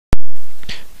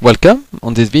Welcome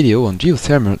on this video on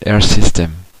geothermal air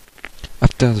system.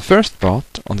 After the first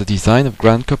part on the design of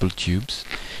ground coupled tubes,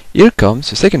 here comes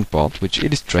the second part which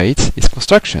illustrates its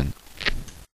construction.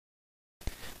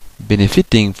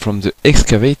 Benefiting from the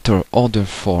excavator order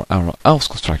for our house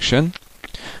construction,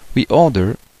 we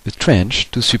order a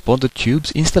trench to support the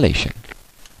tube's installation.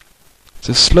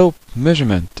 The slope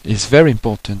measurement is very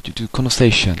important due to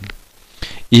condensation.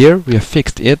 Here we have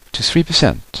fixed it to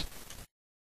 3%.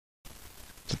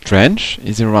 The trench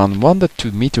is around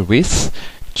 1.2 meter width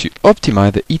to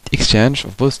optimize the heat exchange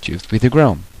of both tubes with the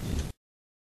ground.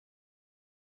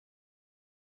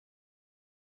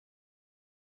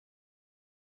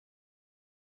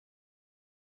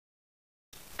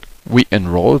 We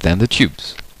unroll then the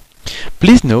tubes.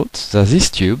 Please note that these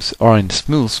tubes are in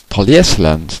smooth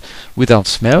polyethylene without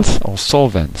smells or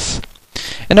solvents,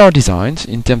 and are designed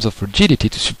in terms of rigidity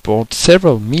to support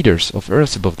several meters of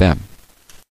earth above them.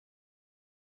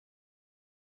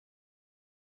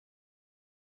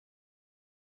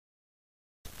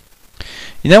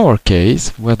 In our case,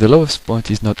 where the lowest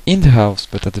point is not in the house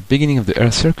but at the beginning of the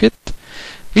air circuit,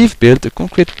 we've built a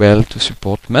concrete well to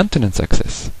support maintenance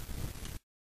access.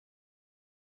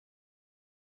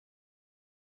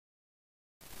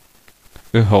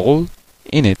 A hole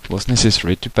in it was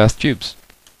necessary to pass tubes.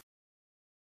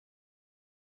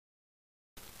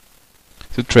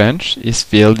 The trench is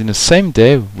filled in the same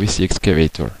day with the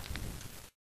excavator.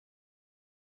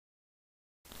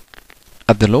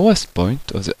 At the lowest point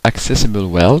of the accessible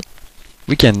well,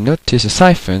 we can notice the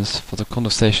siphons for the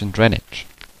condensation drainage.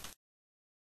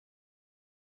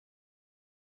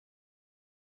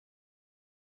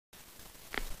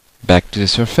 Back to the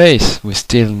surface, we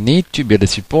still need to build a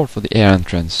support for the air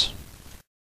entrance.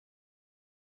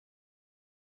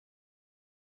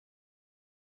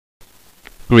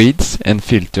 Grids and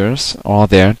filters are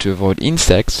there to avoid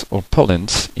insects or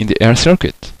pollens in the air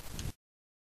circuit.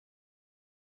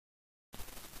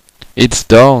 It's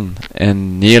done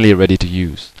and nearly ready to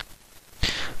use.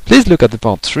 Please look at the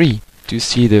part 3 to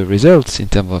see the results in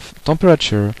terms of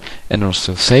temperature and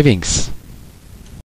also savings.